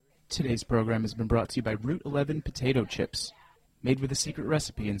Today's program has been brought to you by Route 11 Potato Chips. Made with a secret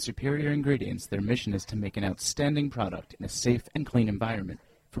recipe and superior ingredients, their mission is to make an outstanding product in a safe and clean environment.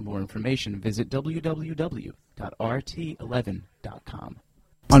 For more information, visit www.rt11.com.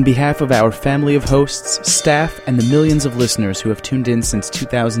 On behalf of our family of hosts, staff, and the millions of listeners who have tuned in since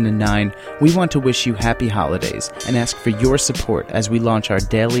 2009, we want to wish you happy holidays and ask for your support as we launch our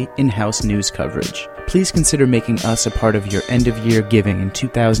daily in-house news coverage. Please consider making us a part of your end-of-year giving in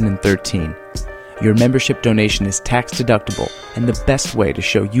 2013. Your membership donation is tax-deductible and the best way to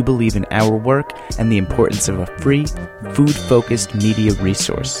show you believe in our work and the importance of a free, food-focused media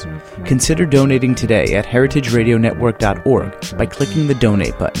resource. Consider donating today at heritageradionetwork.org by clicking the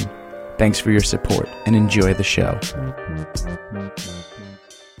donate button. Thanks for your support and enjoy the show.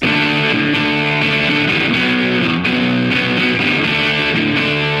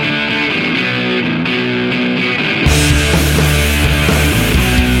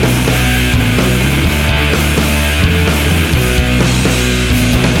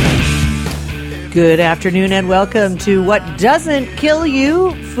 Good afternoon and welcome to What Doesn't Kill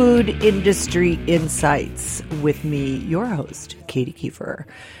You, Food Industry Insights, with me, your host, Katie Kiefer.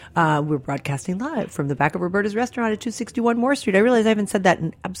 We're broadcasting live from the back of Roberta's Restaurant at 261 Moore Street. I realize I haven't said that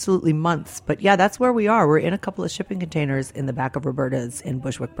in absolutely months, but yeah, that's where we are. We're in a couple of shipping containers in the back of Roberta's in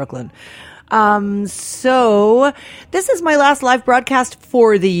Bushwick, Brooklyn. So this is my last live broadcast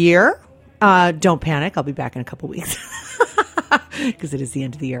for the year. Don't panic. I'll be back in a couple weeks. Because it is the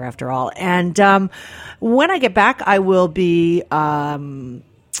end of the year after all. And when I get back, I will be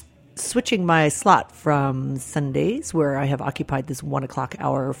switching my slot from Sundays, where I have occupied this 1 o'clock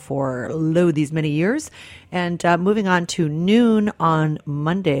hour for these many years, and moving on to noon on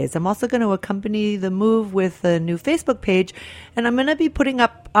Mondays. I'm also going to accompany the move with a new Facebook page, and I'm going to be putting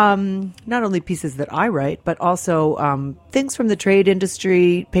up not only pieces that I write, but also things from the trade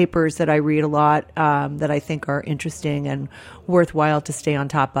industry, papers that I read a lot that I think are interesting and worthwhile to stay on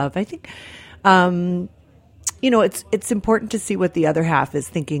top of. I think it's important to see what the other half is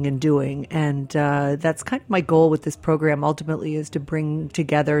thinking and doing. And that's kind of my goal with this program ultimately, is to bring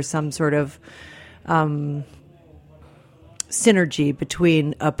together some sort of synergy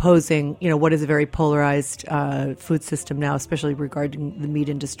between opposing, what is a very polarized food system now, especially regarding the meat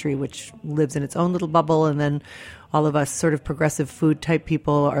industry, which lives in its own little bubble, and then all of us sort of progressive food type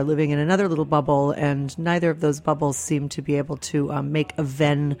people are living in another little bubble, and neither of those bubbles seem to be able to make a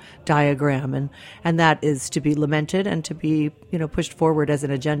Venn diagram, and that is to be lamented and to be pushed forward as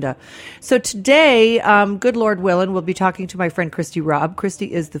an agenda. So today, good Lord willing, we'll be talking to my friend Christy Robb.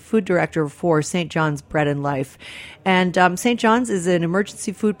 Christy is the food director for St. John's Bread and Life, and St. John's is an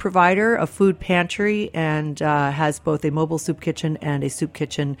emergency food provider, a food pantry, and has both a mobile soup kitchen and a soup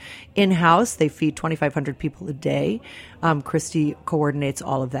kitchen in-house. They feed 2,500 people a day. Christy coordinates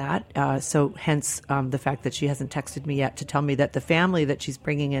all of that. So hence the fact that she hasn't texted me yet to tell me that the family that she's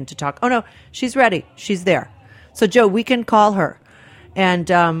bringing in to talk, oh no, she's ready. She's there. So Joe, we can call her and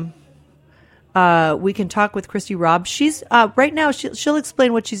we can talk with Christy Robb. She's right now, she'll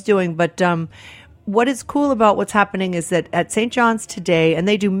explain what she's doing. But what is cool about what's happening is that at St. John's today, and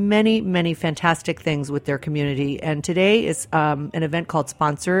they do many, many fantastic things with their community. And today is an event called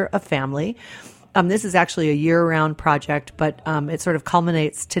Sponsor a Family. This is actually a year-round project, but it sort of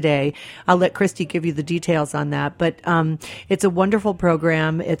culminates today. I'll let Christy give you the details on that. But it's a wonderful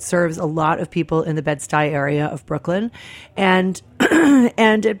program. It serves a lot of people in the Bed-Stuy area of Brooklyn. And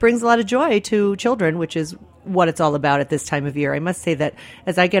and it brings a lot of joy to children, which is what it's all about at this time of year. I must say that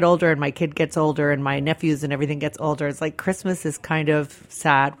as I get older and my kid gets older and my nephews and everything gets older, it's like Christmas is kind of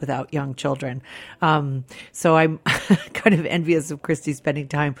sad without young children. So I'm kind of envious of Christy spending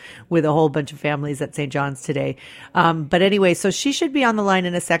time with a whole bunch of families at St. John's today. But anyway, so she should be on the line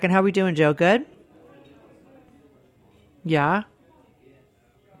in a second. How are we doing, Joe? Good? Yeah?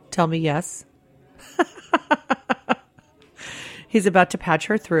 Tell me yes. He's about to patch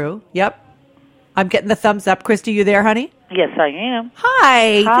her through. Yep. I'm getting the thumbs up. Christy, you there, honey? Yes, I am.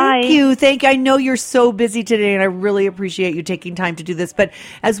 Hi. Thank you. I know you're so busy today, and I really appreciate you taking time to do this. But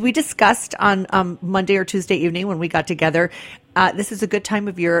as we discussed on Monday or Tuesday evening when we got together, this is a good time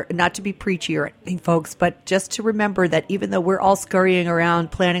of year, not to be preachy or anything, folks, but just to remember that even though we're all scurrying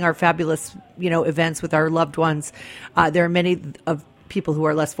around planning our fabulous, events with our loved ones, there are many of people who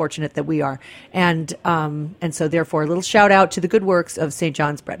are less fortunate than we are. And so therefore a little shout out to the good works of St.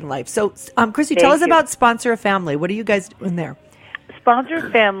 John's Bread and Life. So Christy, tell us about Sponsor a Family. What are you guys doing there? Sponsor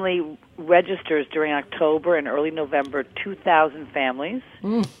a Family registers during October and early November 2,000 families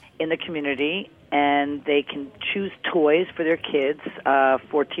in the community, and they can choose toys for their kids,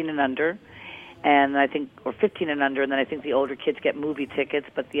 14 and under. and I think, or 15 and under, and then I think the older kids get movie tickets,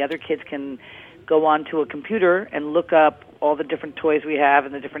 but the other kids can go onto a computer and look up all the different toys we have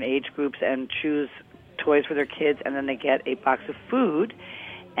in the different age groups and choose toys for their kids, and then they get a box of food.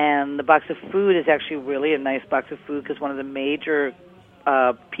 And the box of food is actually really a nice box of food because one of the major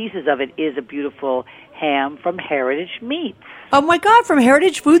pieces of it is a beautiful ham from Heritage Meats. Oh my God! From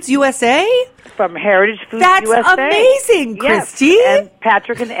Heritage Foods USA. From Heritage Foods That's USA. That's amazing, Christy. Yes. And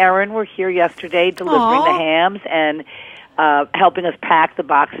Patrick and Erin were here yesterday delivering the hams and helping us pack the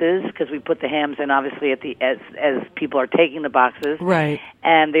boxes because we put the hams in obviously as people are taking the boxes. Right.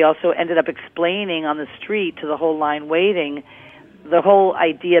 And they also ended up explaining on the street to the whole line waiting the whole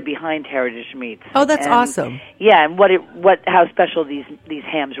idea behind Heritage Meats. Oh, that's awesome. Yeah, and how special these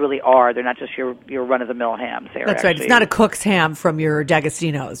hams really are. They're not just your run of the mill hams. That's right. It's not a cook's ham from your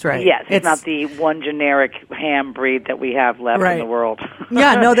D'Agostino's, right? Yes, it's not the one generic ham breed that we have left in the world.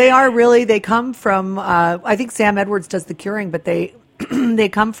 Yeah, no, they are really. They come from. I think Sam Edwards does the curing, but they they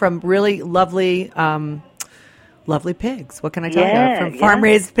come from really lovely. Lovely pigs. What can I tell you? From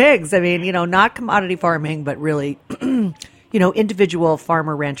farm-raised pigs. I mean, not commodity farming, but really individual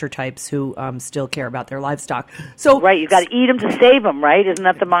farmer rancher types who still care about their livestock. So right, you got to eat them to save them, right? Isn't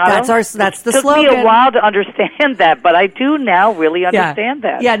that the motto? That's the slogan. It took me a while to understand that, but I do now really understand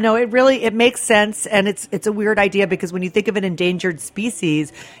that. Yeah, no, it makes sense, and it's a weird idea because when you think of an endangered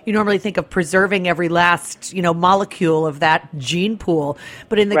species, you normally think of preserving every last molecule of that gene pool.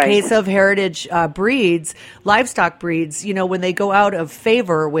 But in the case of heritage breeds, livestock breeds, when they go out of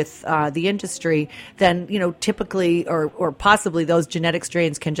favor with the industry, then typically or possibly those genetic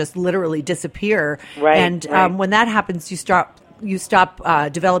strains can just literally disappear. Right. And when that happens, you stop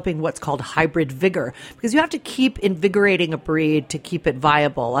developing what's called hybrid vigor because you have to keep invigorating a breed to keep it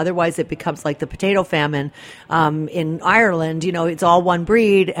viable. Otherwise, it becomes like the potato famine in Ireland. It's all one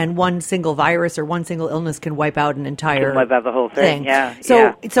breed, and one single virus or one single illness can wipe out an entire wipe out the whole thing. Yeah.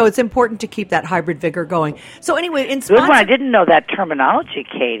 So it's important to keep that hybrid vigor going. So anyway, good one. I didn't know that terminology,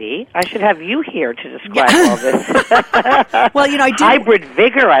 Katie. I should have you here to describe all this. Well, I did hybrid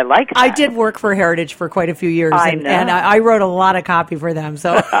vigor. I like that. I did work for Heritage for quite a few years, and I wrote a lot of copy for them.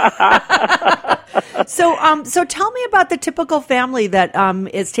 So, so tell me about the typical family that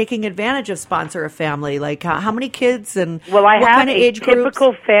is taking advantage of Sponsor a Family. Like how many kids and what kind of age groups?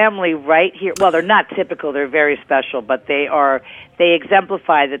 Typical family right here. Well, they're not typical; they're very special, but they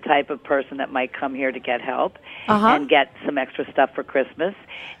exemplify the type of person that might come here to get help and get some extra stuff for Christmas.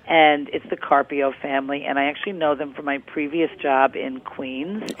 And it's the Carpio family, and I actually know them from my previous job in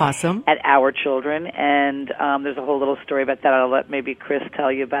Queens. Awesome. At Our Children, and there's a whole little story about that. I'll let maybe Chris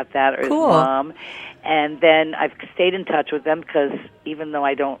tell you about that, or his mom. And then I've stayed in touch with them because even though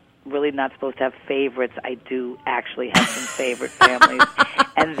I don't really not supposed to have favorites, I do actually have some favorite families.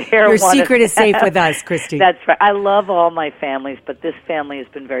 And your secret is safe with us, Christy. That's right. I love all my families, but this family has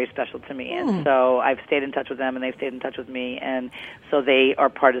been very special to me. And so I've stayed in touch with them, and they've stayed in touch with me. And so they are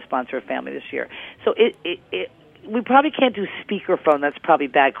part of Sponsor a Family this year. So we probably can't do speakerphone. That's probably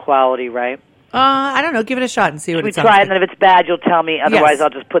bad quality, right? I don't know. Give it a shot and see what it sounds like. We try, and then if it's bad, you'll tell me. Otherwise, I'll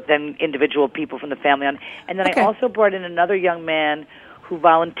just put then individual people from the family on. And then I also brought in another young man who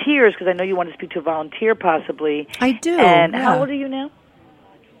volunteers, because I know you want to speak to a volunteer possibly. I do. And how old are you now?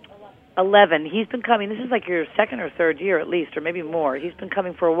 11. He's been coming. This is like your second or third year at least, or maybe more. He's been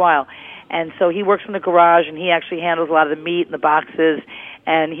coming for a while. And so he works from the garage, and he actually handles a lot of the meat and the boxes,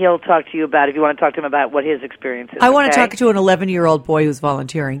 and he'll talk to you about, if you want to talk to him about what his experience is. I want to talk to an 11-year-old boy who's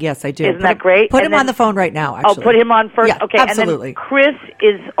volunteering. Yes, I do. Isn't that great? Put him on the phone right now, actually. Oh, put him on first? Yeah, okay, absolutely. And then Chris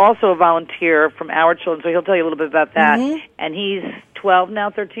is also a volunteer from Our Children, so he'll tell you a little bit about that. And he's 12 now,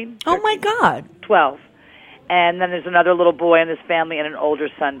 13? Oh, my God. 12. And then there's another little boy in his family and an older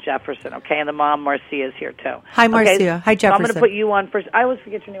son, Jefferson, okay? And the mom, Marcia, is here, too. Hi, Marcia. Okay? Hi, Jefferson. So I'm going to put you on first. I always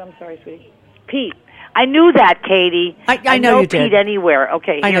forget your name. I'm sorry, sweetie. Pete. I knew that, Katie. I know you did. Pete anywhere.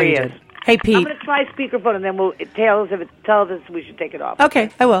 Okay, here he is. Hey, Pete. I'm going to try speakerphone, and then we'll tell us we should take it off. Okay,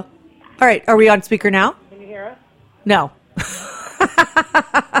 I will. All right, are we on speaker now? Can you hear us? No. What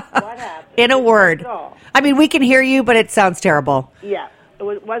happened? In a word. I mean, we can hear you, but it sounds terrible. Yeah.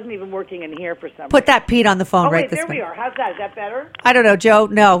 It wasn't even working in here for some reason. Put that Pete on the phone right this way. There we are. How's that? Is that better? I don't know, Joe.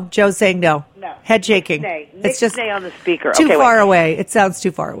 No. Joe's saying no. No. Head shaking. It's just stay on the speaker. Too far away. It sounds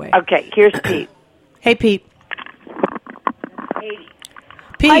too far away. Okay, here's Pete. Hey, Pete. Katie.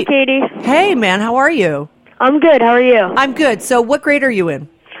 Pete. Hi, Katie. Hey, man. How are you? I'm good. How are you? I'm good. So what grade are you in?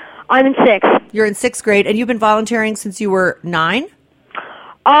 I'm in 6th. You're in 6th grade, and you've been volunteering since you were 9?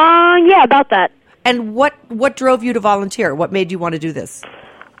 Yeah, about that. And what drove you to volunteer? What made you want to do this?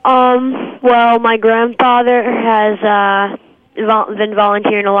 Well, my grandfather has been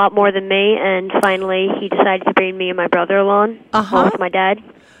volunteering a lot more than me, and finally he decided to bring me and my brother along with my dad.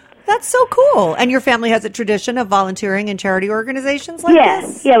 That's so cool. And your family has a tradition of volunteering in charity organizations like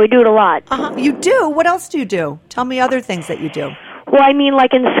this? Yeah, we do it a lot. You do? What else do you do? Tell me other things that you do. Well, I mean,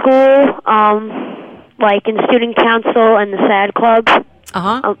 like in school, like in student council and the SAD club.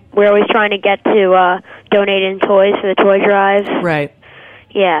 We're always trying to get to donate in toys for the toy drives. Right.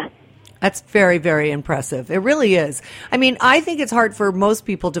 Yeah. That's very, very impressive. It really is. I mean, I think it's hard for most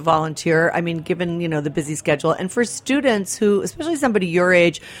people to volunteer. I mean, given, the busy schedule. And for students who, especially somebody your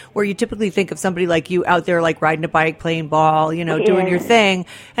age, where you typically think of somebody like you out there, like riding a bike, playing ball, doing your thing.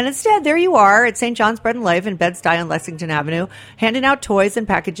 And instead, there you are at St. John's Bread and Life in Bed-Stuy on Lexington Avenue, handing out toys and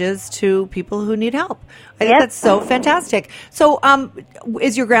packages to people who need help. I think that's so fantastic. So,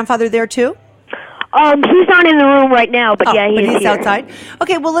 is your grandfather there too? He's not in the room right now, but he's here. Outside.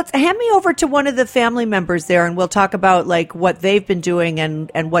 Okay, well, let's hand me over to one of the family members there, and we'll talk about like what they've been doing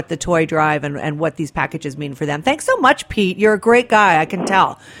and what the toy drive and what these packages mean for them. Thanks so much, Pete. You're a great guy, I can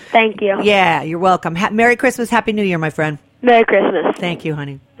tell. Thank you. Yeah, you're welcome. Merry Christmas, Happy New Year, my friend. Merry Christmas. Thank you,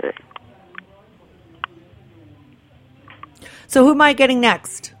 honey. So who am I getting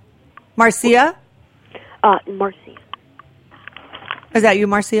next? Marcia? Marcia. Is that you,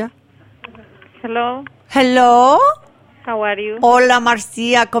 Marcia? Hello. Hello. How are you? Hola,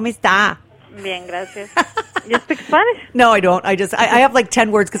 Marcia. ¿Cómo está? Bien, gracias. You speak Spanish? No, I don't. I have like 10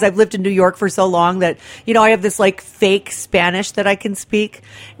 words because I've lived in New York for so long that, I have this like fake Spanish that I can speak,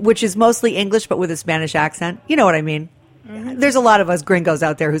 which is mostly English, but with a Spanish accent. You know what I mean? Mm-hmm. There's a lot of us gringos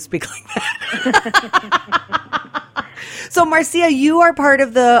out there who speak like that. So, Marcia, you are part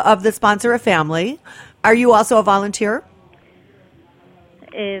of the Sponsor a Family. Are you also a volunteer?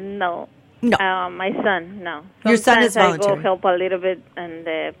 No. No. My son, no. Your son is volunteering. I go help a little bit in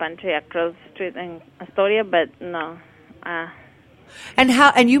the pantry across the street in Astoria, but no.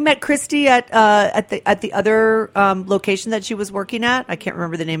 And you met Christy at the other location that she was working at? I can't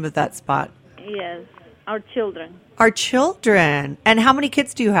remember the name of that spot. Yes, our children. Our children. And how many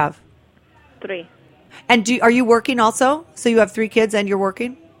kids do you have? 3. And are you working also? So you have 3 kids and you're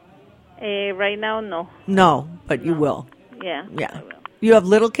working? Right now, no. No, but you will. Yeah. Yeah. You have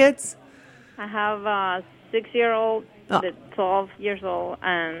little kids? I have a 6-year-old, 12 years old,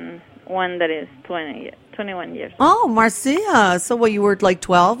 and one that is 21 years old. Oh, Marcia. So you were like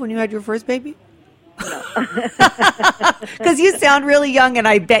 12 when you had your first baby? No. Because you sound really young, and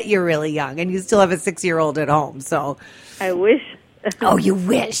I bet you're really young, and you still have a 6-year-old at home. So I wish. Oh, you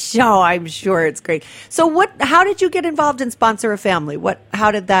wish. Oh, I'm sure it's great. So how did you get involved in Sponsor a Family? How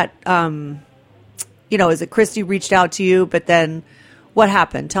did that, is it Christy reached out to you, but then what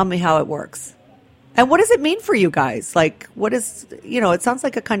happened? Tell me how it works. And what does it mean for you guys? Like, what is, it sounds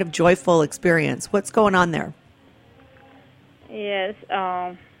like a kind of joyful experience. What's going on there? Yes,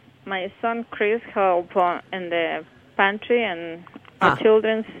 my son Chris helped in the pantry and the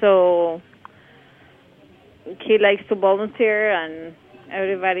children, so he likes to volunteer and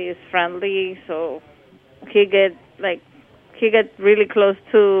everybody is friendly, so he get really close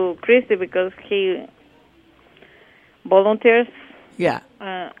to Christy because he volunteers. Yeah.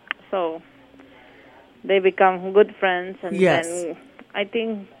 So they become good friends, and then I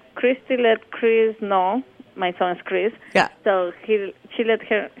think Christy let Chris know. My son is Chris. Yeah. So she let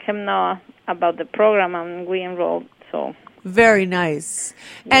him know about the program, and we enrolled. So very nice.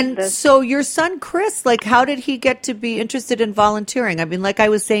 And so your son Chris, like, how did he get to be interested in volunteering? I mean, like I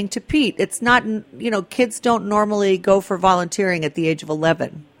was saying to Pete, it's not, kids don't normally go for volunteering at the age of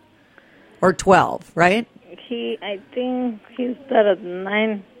 11 or 12, right? I think he started at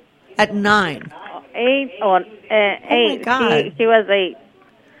 9. At 9? 8 or 8. Oh my God. He was 8.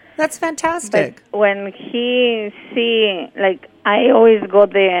 That's fantastic. But when he like, I always go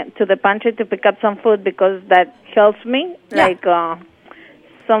to the pantry to pick up some food because that helps me. Yeah. Like,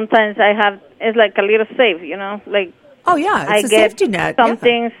 sometimes it's like a little safe, like. Oh yeah, it's a safety net.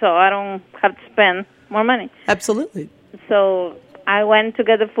 Something, so I don't have to spend more money. Absolutely. So I went to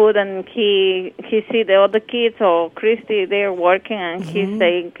get the food, and he see the other kids or Christy, they're working, and he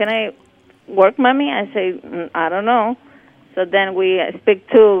say, "Can I work, Mommy?" I say, "I don't know." So then we speak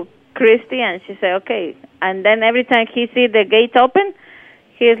to Christy, and she say, "Okay." And then every time he see the gate open,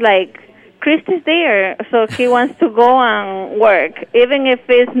 he's like, "Christy's there," so he wants to go and work, even if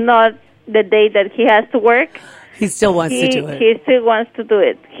it's not the day that he has to work. He still wants to do it. He still wants to do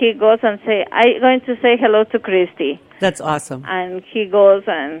it. He goes and say, "I'm going to say hello to Christy." That's awesome. And he goes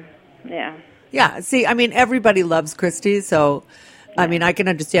and, yeah. Yeah, see, I mean, everybody loves Christy, so I mean, I can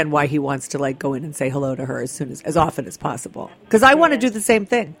understand why he wants to like go in and say hello to her as often as possible. Because I want to do the same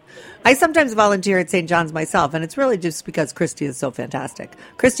thing. I sometimes volunteer at St. John's myself, and it's really just because Christy is so fantastic.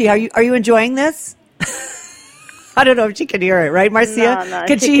 Christy, are you enjoying this? I don't know if she can hear it, right, Marcia? No,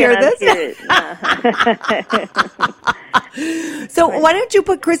 can she hear this? Hear it. So why don't you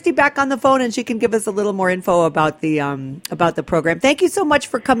put Christy back on the phone and she can give us a little more info about the program. Thank you so much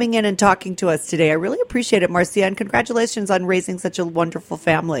for coming in and talking to us today. I really appreciate it, Marcia, and congratulations on raising such a wonderful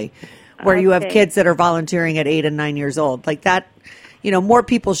family where you have kids that are volunteering at 8 and 9 years old. Like that, more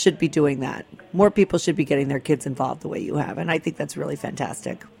people should be doing that. More people should be getting their kids involved the way you have, and I think that's really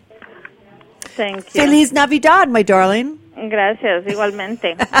fantastic. Thank you. Feliz Navidad, my darling. Gracias,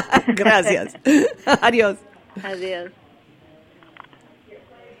 igualmente. Gracias. Adiós. Adiós.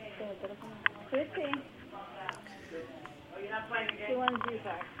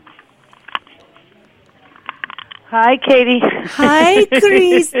 Hi, Katie. Hi,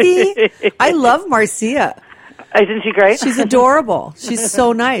 Christy. I love Marcia. Isn't she great? She's adorable. She's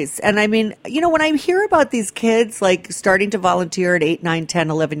so nice. And I mean, when I hear about these kids like starting to volunteer at 8, 9, 10,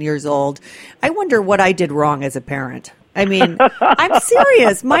 11 years old, I wonder what I did wrong as a parent. I mean, I'm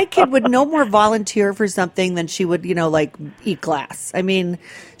serious. My kid would no more volunteer for something than she would, like eat glass. I mean,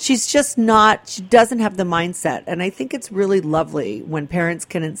 she's just she doesn't have the mindset. And I think it's really lovely when parents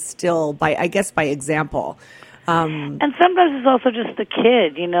can instill by example. And sometimes it's also just the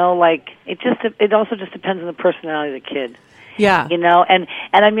kid, like it also just depends on the personality of the kid. Yeah. And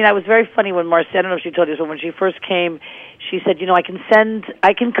I mean, I was very funny when Marcia, I don't know if she told you, so when she first came, she said,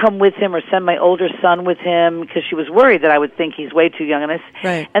 I can come with him or send my older son with him, because she was worried that I would think he's way too young. And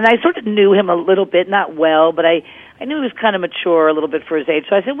I sort of knew him a little bit, not well, but I knew he was kind of mature a little bit for his age.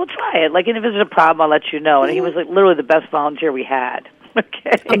 So I said, well, try it. Like, and if there's a problem, I'll let you know. And he was like literally the best volunteer we had.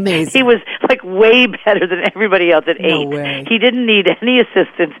 Okay. Amazing. He was like way better than everybody else at 8. No way. He didn't need any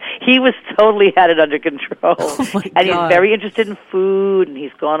assistance. He was totally had it under control. Oh my and God. He's very interested in food, and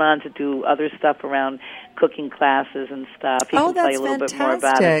he's gone on to do other stuff around cooking classes and stuff. He can tell you a little bit more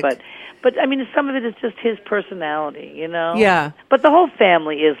about it. But I mean, some of it is just his personality, Yeah. But the whole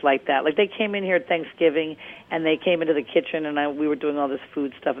family is like that. Like, they came in here at Thanksgiving, and they came into the kitchen, and we were doing all this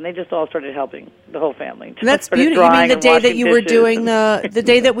food stuff, and they just all started helping, the whole family. That's beautiful. You mean the day that you were doing the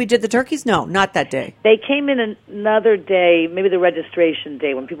day that we did the turkeys? No, not that day. They came in another day, maybe the registration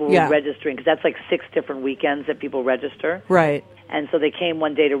day, when people were registering, because that's like 6 different weekends that people register. Right. And so they came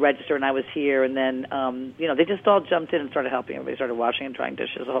one day to register, and I was here, and then, they just all jumped in and started helping. Everybody started washing and drying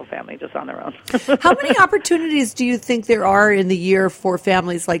dishes, the whole family, just on their own. How many opportunities do you think there are in the year for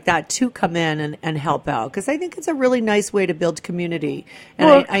families like that to come in and help out? Because I think it's a really nice way to build community,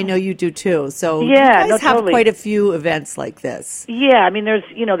 and I know you do too. So you guys have quite a few events like this. Yeah, I mean, there's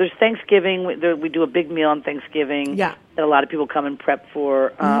Thanksgiving. We do a big meal on Thanksgiving. Yeah. That a lot of people come and prep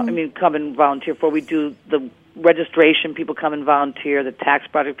for. Come and volunteer for. We do the registration, people come and volunteer. The tax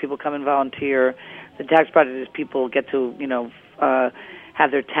project, people come and volunteer. The tax project is people get to,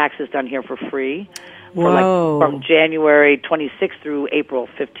 have their taxes done here for free. From January 26th through April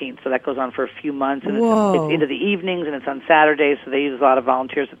 15th. So that goes on for a few months, and it's into the evenings, and it's on Saturdays, so they use a lot of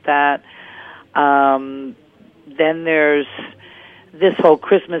volunteers at that. Then there's this whole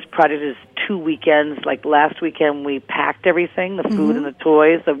Christmas project is 2 weekends. Like last weekend, we packed everything, the food and the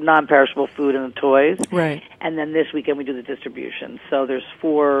toys, the non-perishable food and the toys. Right. And then this weekend, we do the distribution. So there's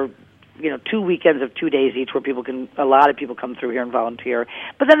 2 weekends of 2 days each where a lot of people come through here and volunteer.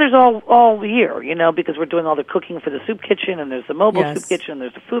 But then there's all year, because we're doing all the cooking for the soup kitchen, and there's the mobile soup kitchen, and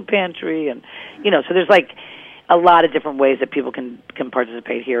there's the food pantry, and, so there's like a lot of different ways that people can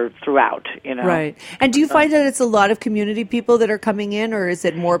participate here throughout, Right. And do you find that it's a lot of community people that are coming in, or is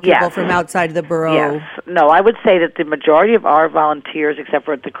it more people from outside of the borough? Yes. No, I would say that the majority of our volunteers, except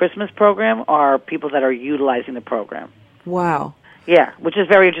for at the Christmas program, are people that are utilizing the program. Wow. Yeah, which is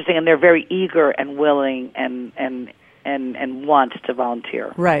very interesting, and they're very eager and willing and want to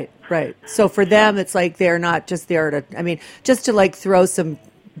volunteer. Right. So for them, it's like they're not just there just to like throw some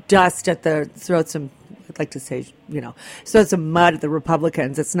dust I'd like to say, throw some mud at the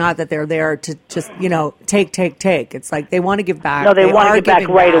Republicans. It's not that they're there to just, take. It's like they want to give back. No, they want to give back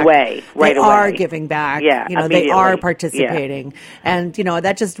right away. They are giving back. Yeah, they are participating. Yeah. And,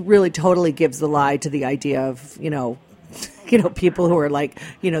 that just really totally gives the lie to the idea of, people who are like,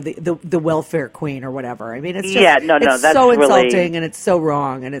 the welfare queen or whatever. I mean, it's just, it's that's so really insulting, and it's so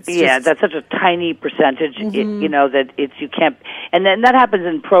wrong, and it's that's such a tiny percentage, that you can't, and then that happens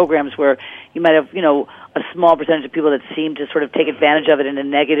in programs where you might have, a small percentage of people that seem to sort of take advantage of it in a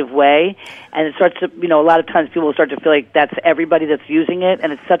negative way, and it starts to, a lot of times people will start to feel like that's everybody that's using it,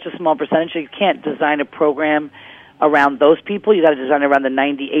 and it's such a small percentage, so you can't design a program around those people. You got to design around the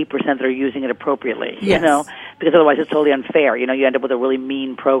 98% that are using it appropriately. Yes. You know, because otherwise it's totally unfair. You know, you end up with a really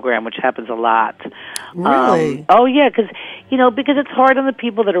mean program, which happens a lot. Really? Oh yeah, because it's hard on the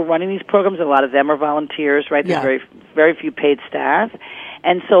people that are running these programs. A lot of them are volunteers, right? There's very very few paid staff,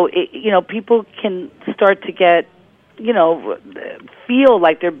 and so people can start to get feel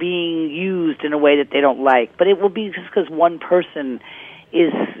like they're being used in a way that they don't like. But it will be just because one person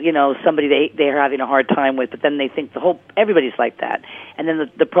is, somebody they're having a hard time with, but then they think everybody's like that. And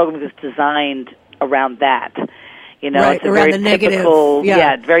then the program is designed around that. Right, it's a around very the negative. typical,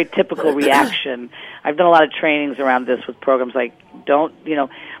 very typical reaction. I've done a lot of trainings around this with programs like,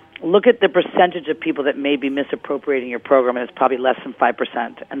 look at the percentage of people that may be misappropriating your program, and it's probably less than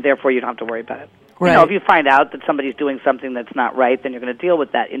 5%, and therefore you don't have to worry about it. Right. If you find out that somebody's doing something that's not right, then you're going to deal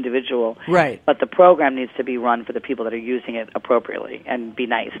with that individual. Right. But the program needs to be run for the people that are using it appropriately, and be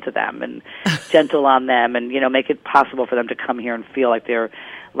nice to them and gentle on them, and make it possible for them to come here and feel like they're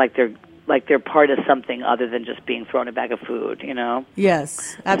part of something other than just being thrown a bag of food.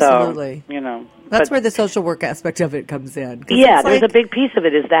 Yes, absolutely. So, that's where the social work aspect of it comes in. Yeah, there's a big piece of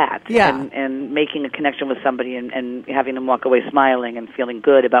it is that. Yeah. And making a connection with somebody and having them walk away smiling and feeling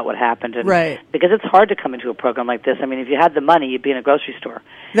good about what happened. And, right. Because it's hard to come into a program like this. I mean, if you had the money, you'd be in a grocery store.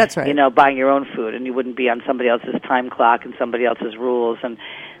 That's right. Buying your own food, and you wouldn't be on somebody else's time clock and somebody else's rules. And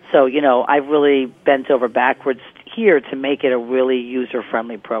so, I've really bent over backwards here to make it a really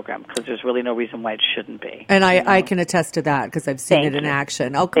user-friendly program, because there's really no reason why it shouldn't be. And I can attest to that, because I've seen it in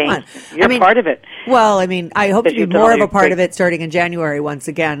action. Oh, come on. You're part of it. Well, I hope to be more of a part of it starting in January once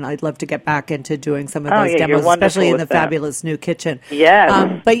again. I'd love to get back into doing some of those demos, especially in the fabulous new kitchen.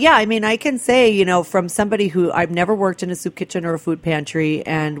 Yes. But yeah, I can say, from somebody who I've never worked in a soup kitchen or a food pantry,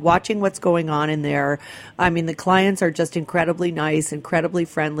 and watching what's going on in there, the clients are just incredibly nice, incredibly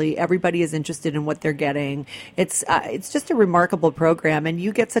friendly. Everybody is interested in what they're getting. It's just a remarkable program, and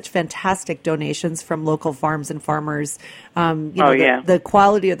you get such fantastic donations from local farms and farmers. The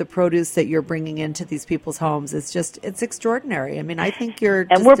quality of the produce that you're bringing into these people's homes is it's extraordinary. I think you're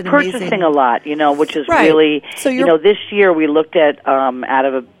and we're purchasing a lot, which is right. Really, so this year we looked at out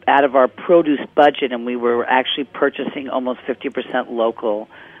of our produce budget, and we were actually purchasing almost 50% local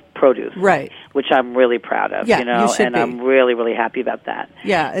produce, right? Which I'm really proud of, you should and be. I'm really, really happy about that.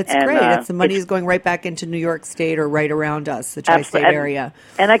 Yeah, it's great. It's the money is going right back into New York State or right around us, the tri-state area.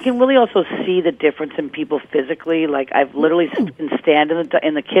 And I can really also see the difference in people physically. Like, I've literally stand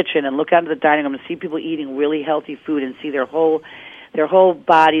in the kitchen and look out into the dining room and see people eating really healthy food, and see their whole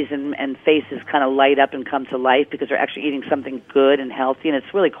bodies and faces kind of light up and come to life, because they're actually eating something good and healthy, and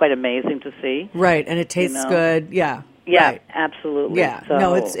it's really quite amazing to see. Right, and it tastes good. Yeah. Yeah, right. Absolutely. Yeah,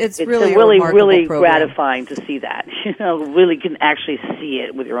 so it's really really program. gratifying to see that. Really can actually see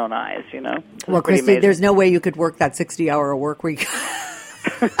it with your own eyes. Well, Christy, there's no way you could work that 60-hour work week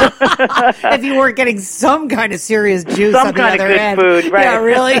if you weren't getting some kind of serious juice on the other end. Food, right? Yeah,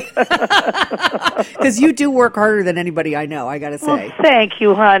 really. Because you do work harder than anybody I know, I got to say. Well, thank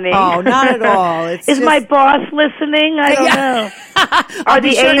you, honey. Oh, not at all. Is my boss listening? I don't know. Are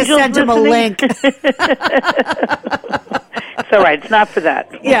the angels to send him a link? It's all right. It's not for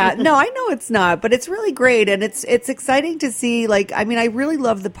that. Yeah, no, I know it's not, but it's really great, and it's exciting to see. I really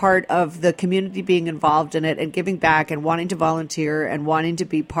love the part of the community being involved in it and giving back and wanting to volunteer and wanting to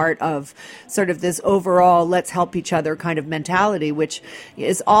be part of sort of this overall let's help each other kind of mentality, which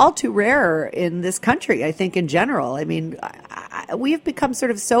is all too rare in this country, I think, in general. We have become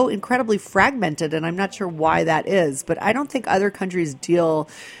sort of so incredibly fragmented, and I'm not sure why that is, but I don't think other countries deal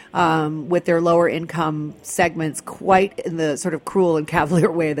with their lower income segments quite in the sort of cruel and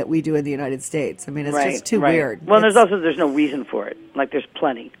cavalier way that we do in the United States. It's just too weird. Well, there's no reason for it. There's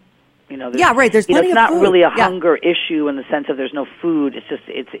plenty. There's plenty it's of not food. really a hunger issue in the sense of there's no food. It's just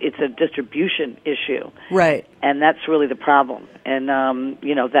it's a distribution issue. Right. And that's really the problem. And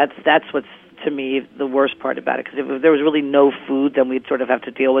that's what's, to me, the worst part about it, because if there was really no food, then we'd sort of have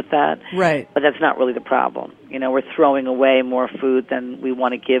to deal with that. Right. But that's not really the problem. We're throwing away more food than we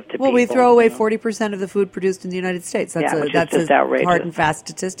want to give to people. Well, we throw away 40% of the food produced in the United States. That's just outrageous. Hard and fast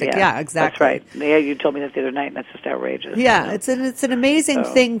statistic. Yeah, exactly. That's right. Yeah, you told me that the other night, and that's just outrageous. Yeah, it's an amazing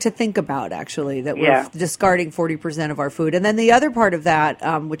thing to think about, actually, that we're discarding 40% of our food. And then the other part of that,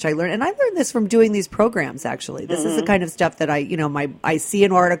 which I learned, and I learned this from doing these programs, actually. This is the kind of stuff that I see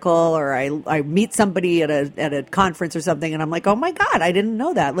an article, or I meet somebody at a conference or something, and I'm like, oh my God, I didn't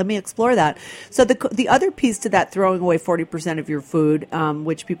know that. Let me explore that. So the other piece to that, throwing away 40% of your food,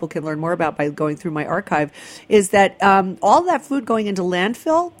 which people can learn more about by going through my archive, is that all that food going into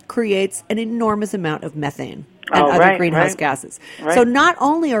landfill creates an enormous amount of methane. and other greenhouse gases. Right. So not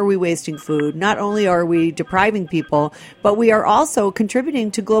only are we wasting food, not only are we depriving people, but we are also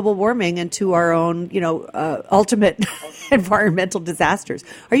contributing to global warming and to our own, ultimate environmental disasters.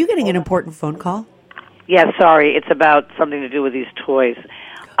 Are you getting an important phone call? Yeah, sorry. It's about something to do with these toys.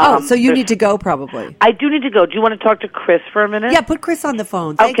 So you need to go, probably. I do need to go. Do you want to talk to Chris for a minute? Yeah, put Chris on the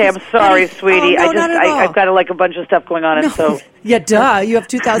phone. Okay, I'm sorry, sweetie. I've got a bunch of stuff going on, and so yeah, duh. You have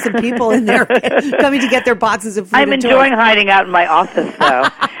 2,000 people in there coming to get their boxes of food. I'm enjoying hiding out in my office,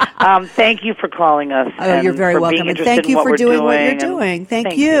 though. Thank you for calling us. Oh, you're very welcome, and thank you for doing what you're doing.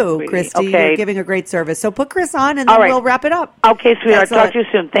 Thank you, Christy. Okay. You're giving a great service. So put Chris on, and then we'll wrap it up. Okay, sweetheart. Talk to you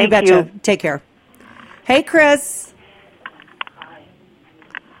soon. Thank you. Take care. Hey, Chris.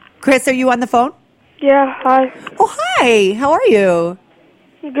 Chris, are you on the phone? Yeah, hi. Oh, hi. How are you?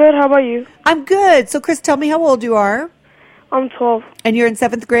 Good. How about you? I'm good. So, Chris, tell me how old you are. I'm 12. And you're in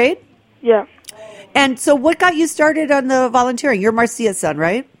 7th grade? Yeah. And so what got you started on the volunteering? You're Marcia's son,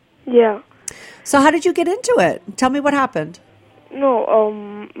 right? Yeah. So how did you get into it? Tell me what happened. No,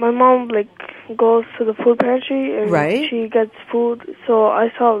 my mom, goes to the food pantry and she gets food. So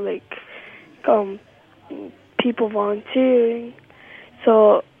I saw, people volunteering.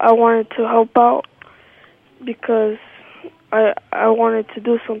 So I wanted to help out because I wanted to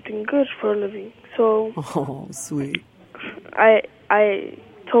do something good for a living. So sweet. I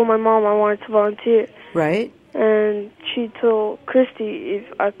told my mom I wanted to volunteer. Right. And she told Christy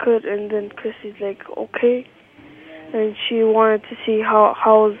if I could, and then Christy's like, okay. And she wanted to see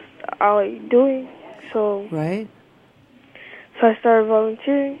how's I doing. So right. So I started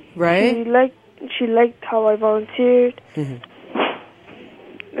volunteering. Right. She liked how I volunteered. Mm-hmm.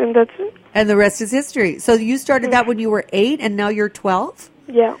 And that's it. And the rest is history. So you started that when you were 8, and now you're 12?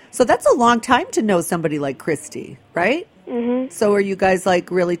 Yeah. So that's a long time to know somebody like Christy, right? Mm-hmm. So are you guys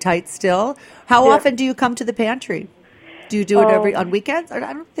really tight still? How often do you come to the pantry? Do you do it on weekends? I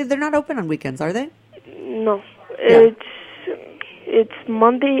don't think they're not open on weekends, are they? No. Yeah. It's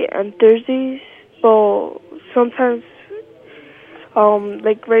Monday and Thursdays. But sometimes,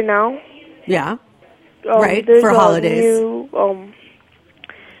 right now. Yeah. Right, for holidays. New,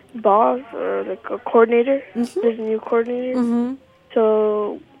 boss or a coordinator. Mm-hmm. There's a new coordinator. Mm-hmm.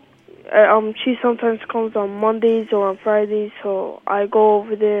 So she sometimes comes on Mondays or on Fridays, so I go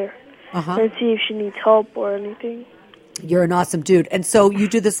over there and see if she needs help or anything. You're an awesome dude. And so you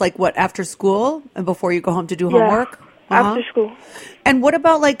do this after school and before you go home to do homework? After school. And what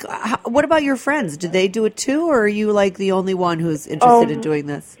about your friends? Do they do it too, or are you the only one who's interested in doing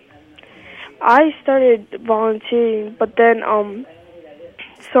this? I started volunteering, but then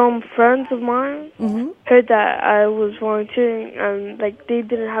some friends of mine heard that I was volunteering, and they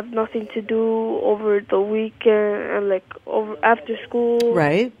didn't have nothing to do over the weekend and over after school,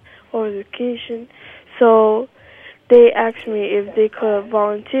 right, or vacation. So they asked me if they could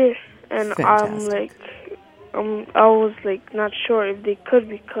volunteer, and fantastic. I was not sure if they could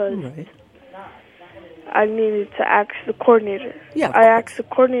because I needed to ask the coordinator. Yeah, I asked the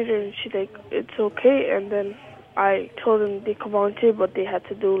coordinator, and she it's okay, and then I told them they could volunteer, but they had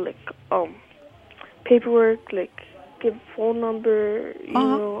to do paperwork, give phone number, you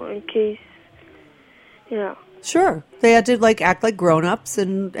know, in case. Yeah. Sure. They had to act like grown-ups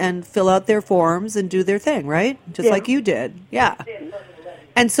and fill out their forms and do their thing, right? Just like you did. Yeah.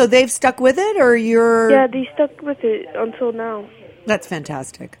 And so they've stuck with it, or you're... Yeah, they stuck with it until now. That's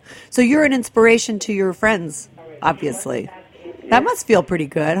fantastic. So you're an inspiration to your friends, obviously. Yeah. That must feel pretty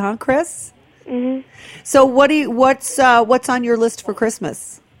good, huh, Chris? Mm-hmm. So what's on your list for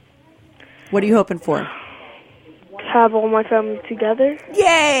Christmas? What are you hoping for? Have all my family together.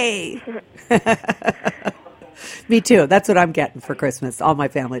 Yay! Me too. That's what I'm getting for Christmas. All my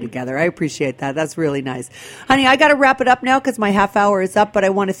family together. I appreciate that. That's really nice. Honey, I got to wrap it up now because my half hour is up, but I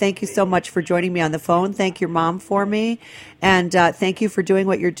want to thank you so much for joining me on the phone. Thank your mom for me. And thank you for doing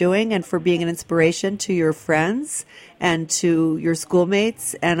what you're doing and for being an inspiration to your friends and to your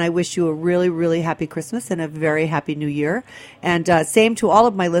schoolmates. And I wish you a really, really happy Christmas and a very happy New Year. And same to all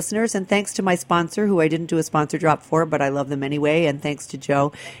of my listeners. And thanks to my sponsor, who I didn't do a sponsor drop for, but I love them anyway. And thanks to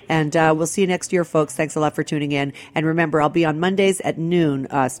Joe. And we'll see you next year, folks. Thanks a lot for tuning in. And remember, I'll be on Mondays at noon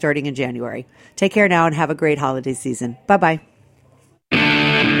starting in January. Take care now and have a great holiday season. Bye-bye.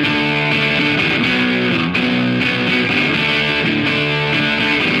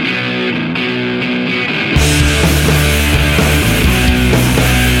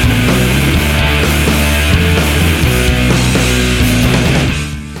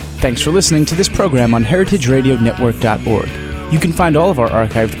 Thanks for listening to this program on heritageradionetwork.org. You can find all of our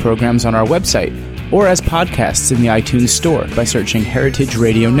archived programs on our website or as podcasts in the iTunes Store by searching Heritage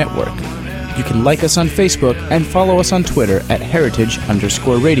Radio Network. You can like us on Facebook and follow us on Twitter at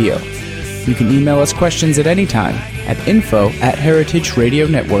heritage_radio. You can email us questions at any time at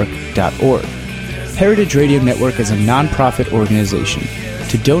info@heritageradionetwork.org. Heritage Radio Network is a non-profit organization.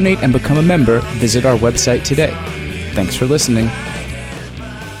 To donate and become a member, visit our website today. Thanks for listening.